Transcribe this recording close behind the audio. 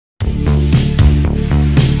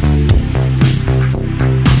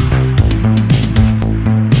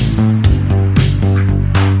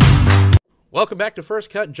Welcome back to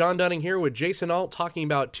First Cut. Jon Dunning here with Jason Alt talking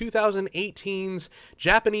about 2018's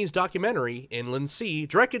Japanese documentary, Inland Sea,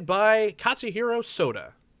 directed by Kazuhiro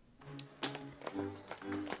Soda.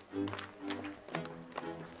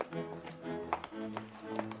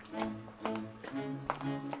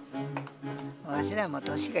 わしらも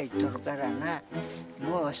年がいっとるからな、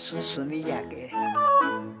もう進みじゃけ。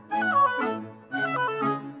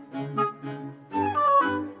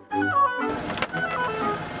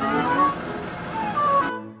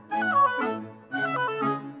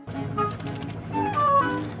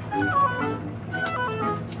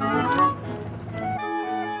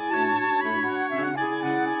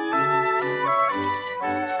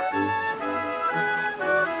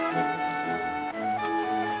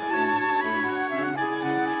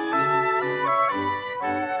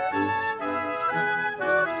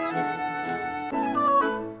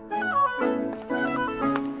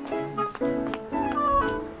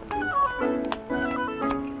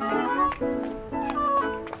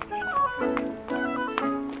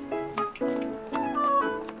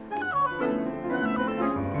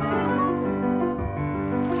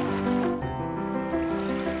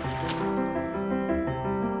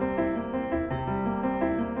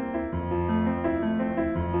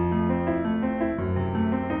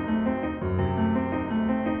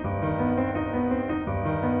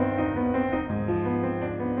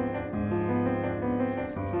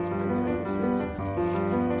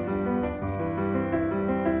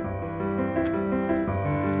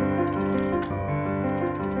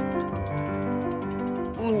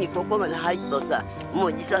ここまで入っとったらも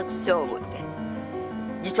う自殺しよう思って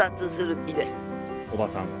自殺する気でおば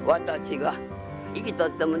さん私が生きと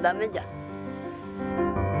ってもダメじゃ。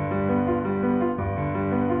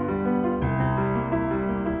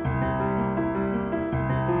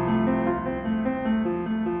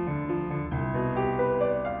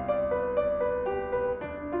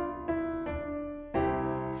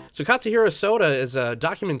So Kazuhiro Soda is a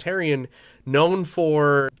documentarian known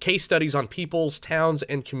for case studies on peoples, towns,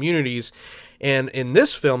 and communities. And in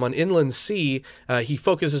this film, on Inland Sea, he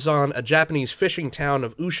focuses on a Japanese fishing town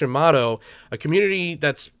of Ushimado, a community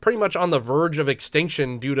that's pretty much on the verge of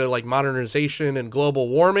extinction due to like modernization and global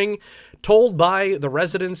warming, told by the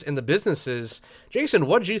residents and the businesses. Jason,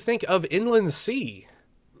 what did you think of Inland Sea?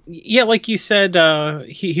 Yeah, like you said,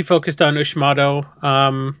 he focused on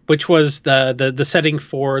Ushimado, which was the setting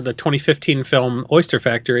for the 2015 film Oyster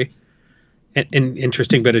Factory. An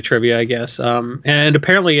interesting bit of trivia, I guess. And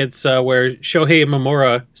apparently it's where Shohei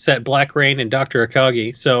Imamura set Black Rain and Dr.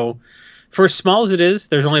 Akagi. So for as small as it is,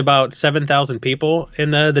 there's only about 7,000 people in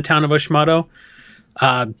the town of Ushimado.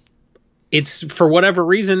 It's, for whatever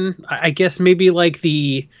reason, I guess maybe like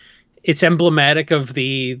it's emblematic of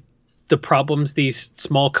the problems these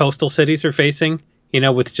small coastal cities are facing, you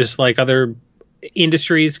know, with just like other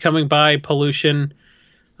industries coming by, pollution,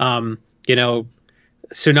 you know,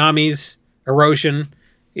 tsunamis, erosion,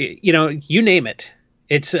 you know, you name it.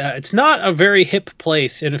 It's not a very hip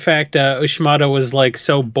place. In fact, Ushimado was like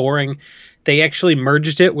so boring. They actually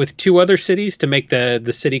merged it with two other cities to make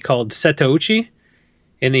the city called Setouchi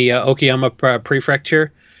in the Okayama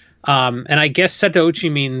prefecture. And I guess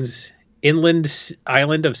Setouchi means inland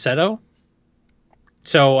island of Seto.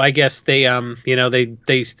 So I guess they you know,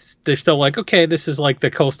 they're still like, okay, this is like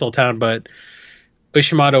the coastal town, but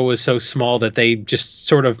Ushimado was so small that they just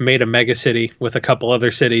sort of made a mega city with a couple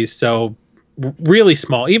other cities. So really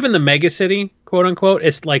small. Even the mega city, quote unquote,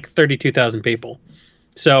 it's like 32,000 people.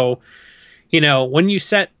 So, you know, when you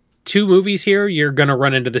set two movies here, you're going to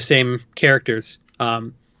run into the same characters.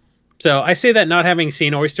 So I say that not having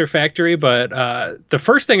seen Oyster Factory, but the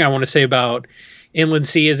first thing I want to say about Inland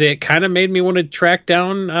Sea is it kind of made me want to track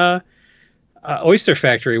down Oyster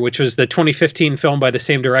Factory, which was the 2015 film by the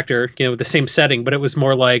same director, you know, with the same setting, but it was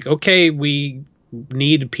more like, okay, we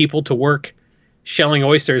need people to work shelling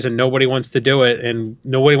oysters and nobody wants to do it, and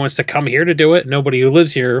nobody wants to come here to do it. Nobody who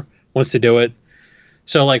lives here wants to do it.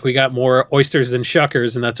 So like we got more oysters than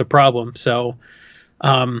shuckers, and that's a problem. So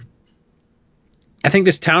I think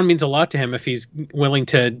this town means a lot to him if he's willing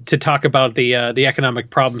to talk about the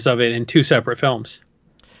economic problems of it in two separate films.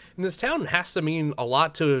 And this town has to mean a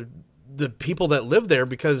lot to the people that live there,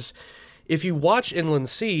 because if you watch Inland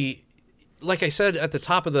Sea, like I said at the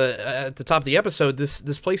top of the episode,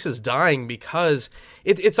 this place is dying because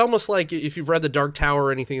it's almost like if you've read The Dark Tower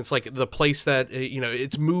or anything, it's like the place that, you know,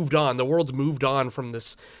 it's moved on. The world's moved on from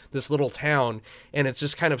this little town, and it's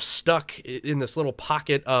just kind of stuck in this little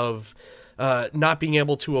pocket of not being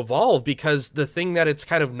able to evolve, because the thing that it's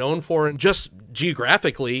kind of known for just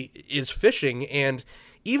geographically is fishing. And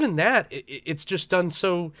even that, it's just done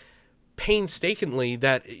so painstakingly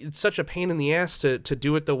that it's such a pain in the ass to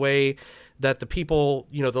do it the way that the people,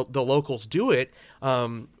 you know, the locals do it.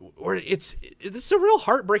 Or it's a real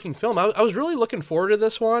heartbreaking film. I was really looking forward to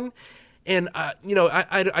this one. And, you know,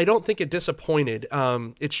 I don't think it disappointed.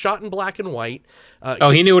 It's shot in black and white.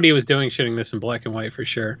 He knew what he was doing shooting this in black and white for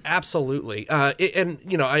sure. Absolutely. And,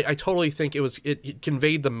 you know, I totally think it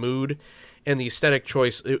conveyed the mood and the aesthetic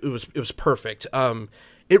choice. It was perfect.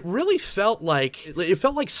 It really felt like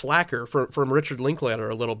Slacker from Richard Linklater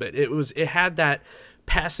a little bit. It had that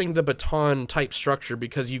passing the baton type structure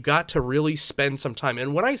because you got to really spend some time.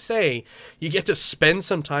 And when I say you get to spend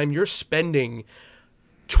some time, you're spending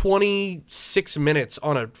 26 minutes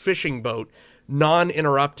on a fishing boat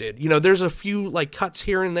non-interrupted. You know, there's a few like cuts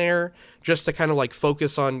here and there just to kind of like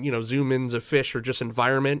focus on, you know, zoom ins of fish or just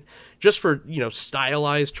environment, just for, you know,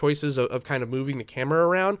 stylized choices of kind of moving the camera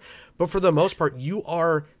around. But for the most part, you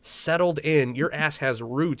are settled in, your ass has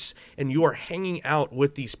roots, and you are hanging out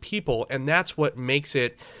with these people. And that's what makes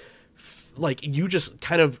it like you just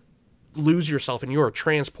kind of lose yourself and you are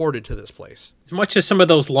transported to this place. As much as some of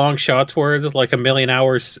those long shots where it's like a million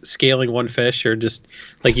hours scaling one fish, or just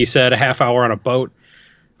like you said, a half hour on a boat,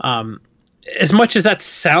 as much as that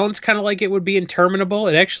sounds kind of like it would be interminable,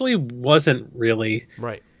 it actually wasn't really.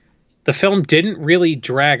 Right. The film didn't really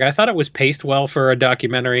drag. I thought it was paced well for a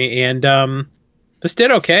documentary, and this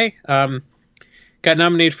did okay. Got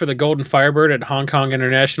nominated for the Golden Firebird at Hong Kong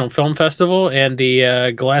International Film Festival and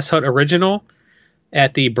the Glass Hut Original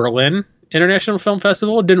at the Berlin International Film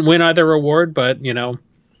Festival. Didn't win either award, but, you know,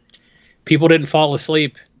 people didn't fall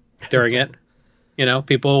asleep during it. You know,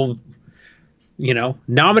 people, you know,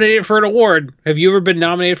 nominated for an award. Have you ever been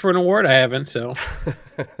nominated for an award? I haven't, so.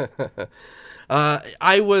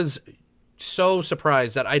 I was so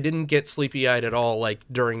surprised that I didn't get sleepy-eyed at all, like,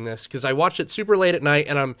 during this, because I watched it super late at night,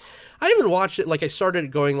 and I even watched it, like, I started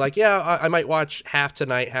going, like, yeah, I might watch half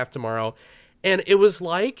tonight, half tomorrow, and it was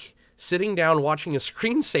like sitting down watching a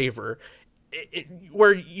screensaver,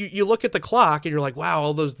 where you look at the clock and you're like, wow,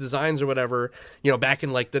 all those designs or whatever, you know, back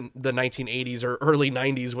in like the 1980s or early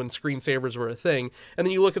 90s when screensavers were a thing. And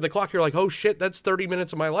then you look at the clock, you're like, oh shit, that's 30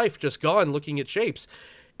 minutes of my life just gone looking at shapes.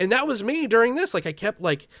 And that was me during this. Like I kept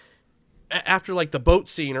like, after like the boat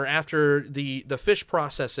scene or after the fish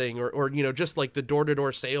processing or, you know, just like the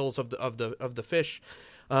door-to-door sales of the fish,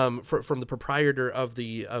 from the proprietor of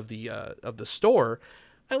the store,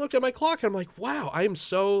 I looked at my clock and I'm like, wow,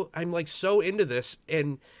 I'm like so into this.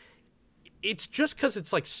 And it's just because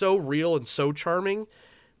it's like so real and so charming.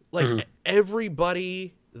 Like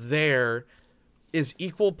everybody there is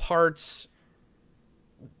equal parts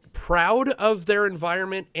proud of their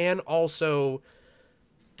environment and also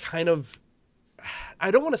kind of,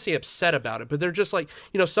 I don't want to say upset about it, but they're just like,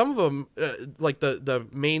 you know, some of them, like the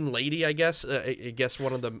main lady, I guess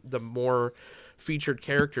one of the more featured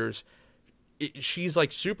characters, she's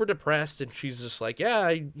like super depressed and she's just like, yeah,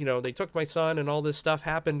 you know, they took my son and all this stuff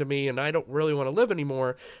happened to me and I don't really want to live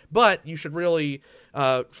anymore, but you should really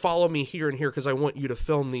follow me here and here because I want you to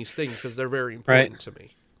film these things because they're very important to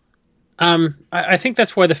me. I think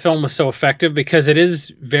that's why the film was so effective, because it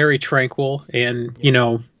is very tranquil and, you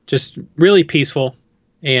know, just really peaceful,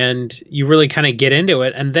 and you really kind of get into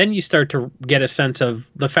it. And then you start to get a sense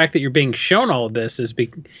of the fact that you're being shown all of this is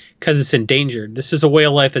because it's endangered. This is a way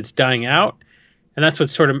of life that's dying out. And that's what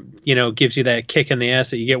sort of, you know, gives you that kick in the ass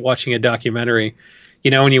that you get watching a documentary.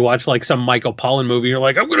 You know, when you watch like some Michael Pollan movie, you're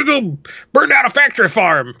like, I'm going to go burn down a factory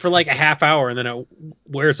farm for like a half hour, and then it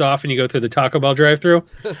wears off and you go through the Taco Bell drive-thru.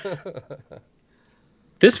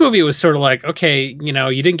 This movie was sort of like, okay, you know,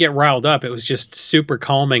 you didn't get riled up. It was just super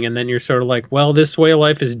calming. And then you're sort of like, well, this way of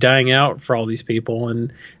life is dying out for all these people.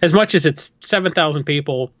 And as much as it's 7,000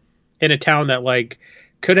 people in a town that like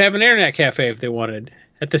could have an internet cafe if they wanted,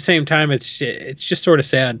 at the same time, it's just sort of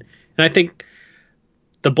sad. And I think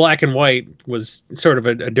the black and white was sort of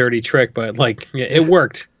a dirty trick, but like it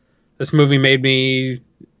worked. This movie made me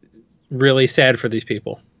really sad for these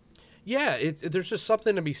people. Yeah, there's just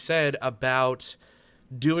something to be said about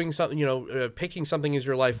doing something, you know, picking something as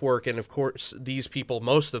your life work. And of course, these people,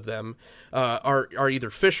 most of them, are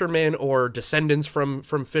either fishermen or descendants from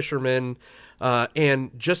fishermen.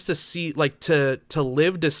 And just to see, like, to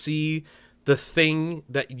live to see the thing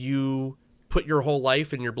that you put your whole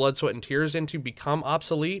life and your blood, sweat, and tears into become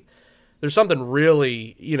obsolete. There's something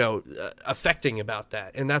really, you know, affecting about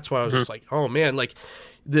that. And that's why I was just like, oh man, like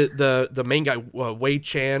the main guy, Wei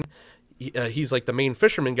Chan, he's like the main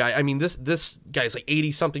fisherman guy. I mean, this guy's like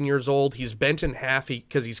 80 something years old. He's bent in half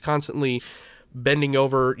because he's constantly bending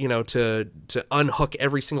over, you know, to unhook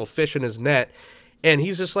every single fish in his net. And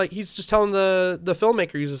he's just telling the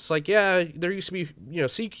filmmaker, he's just like, yeah, there used to be,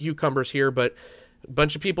 sea cucumbers here, but a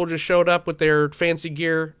bunch of people just showed up with their fancy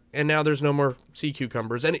gear, and now there's no more sea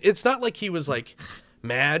cucumbers. And it's not like he was like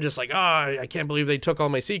mad, just like, oh, I can't believe they took all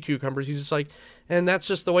my sea cucumbers. He's just like, and that's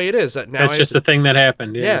just the way it is. Now that's just the thing that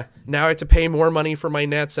happened. Yeah. Now I have to pay more money for my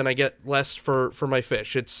nets, and I get less for my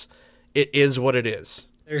fish. It is what it is.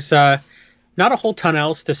 There's not a whole ton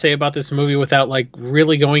else to say about this movie without like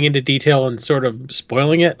really going into detail and sort of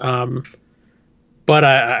spoiling it. But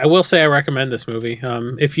I will say I recommend this movie.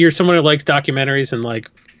 If you're someone who likes documentaries and like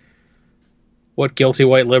what guilty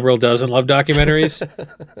white liberal doesn't love documentaries,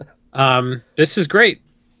 this is great.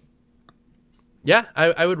 Yeah,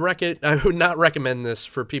 I would not recommend this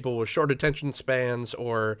for people with short attention spans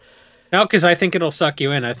or. No, because I think it'll suck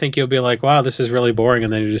you in. I think you'll be like, wow, this is really boring.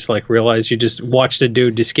 And then you just like realize you just watched a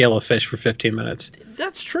dude descale a fish for 15 minutes.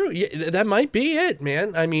 That's true. Yeah, that might be it,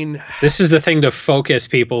 man. I mean, this is the thing to focus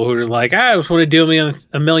people who are like, I just want to do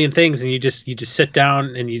a million things. And you just sit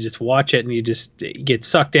down and you just watch it and you just get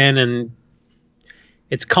sucked in, and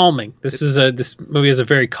it's calming. This movie has a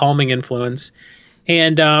very calming influence.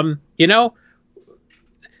 And,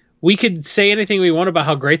 we could say anything we want about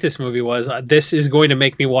how great this movie was. This is going to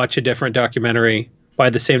make me watch a different documentary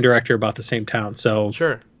by the same director about the same town. So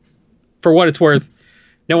sure, for what it's worth,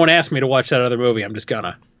 no one asked me to watch that other movie. I'm just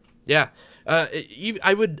gonna. Yeah,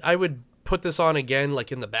 I would put this on again,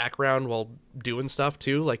 like in the background while doing stuff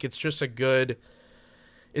too. Like it's just a good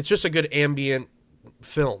ambient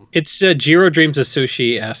film. It's Jiro Dreams of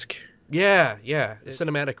Sushi-esque. Yeah,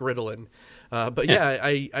 cinematic Ritalin. But yeah,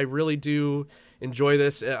 I really do enjoy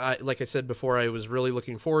this. Like I said before, I was really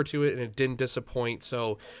looking forward to it, and it didn't disappoint.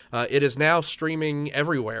 So it is now streaming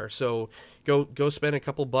everywhere. So go spend a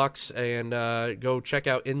couple bucks and go check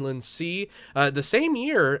out Inland Sea. The same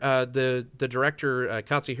year, the director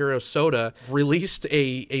Kazuhiro Soda released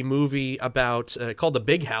a movie about called The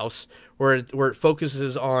Big House, where it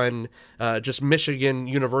focuses on just Michigan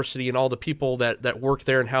University and all the people that work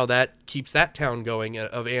there and how that keeps that town going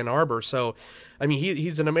of Ann Arbor. So, I mean,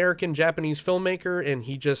 he's an American-Japanese filmmaker, and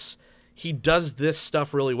he does this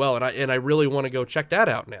stuff really well, and I really want to go check that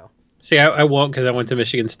out now. See, I won't because I went to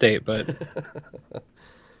Michigan State, but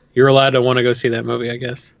you're allowed to want to go see that movie, I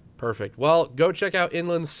guess. Perfect. Well, go check out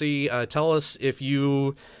Inland Sea. Tell us if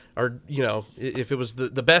you are, if it was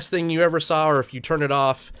the best thing you ever saw, or if you turn it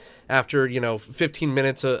off after, 15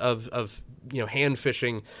 minutes of hand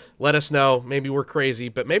fishing. Let us know. Maybe we're crazy,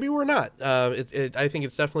 but maybe we're not. I think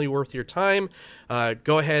it's definitely worth your time.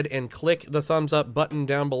 Go ahead and click the thumbs up button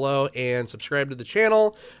down below and subscribe to the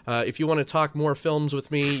channel. If you want to talk more films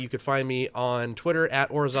with me, you could find me on Twitter at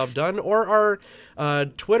OrzovDunn, or our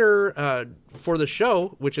Twitter for the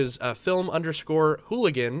show, which is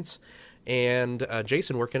film_hooligans. And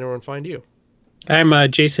Jason, where can everyone find you?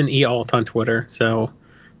 I'm Jason E. Alt on Twitter. So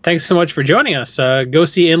thanks so much for joining us. Go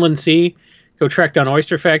see Inland Sea, go track down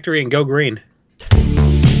Oyster Factory, and go green.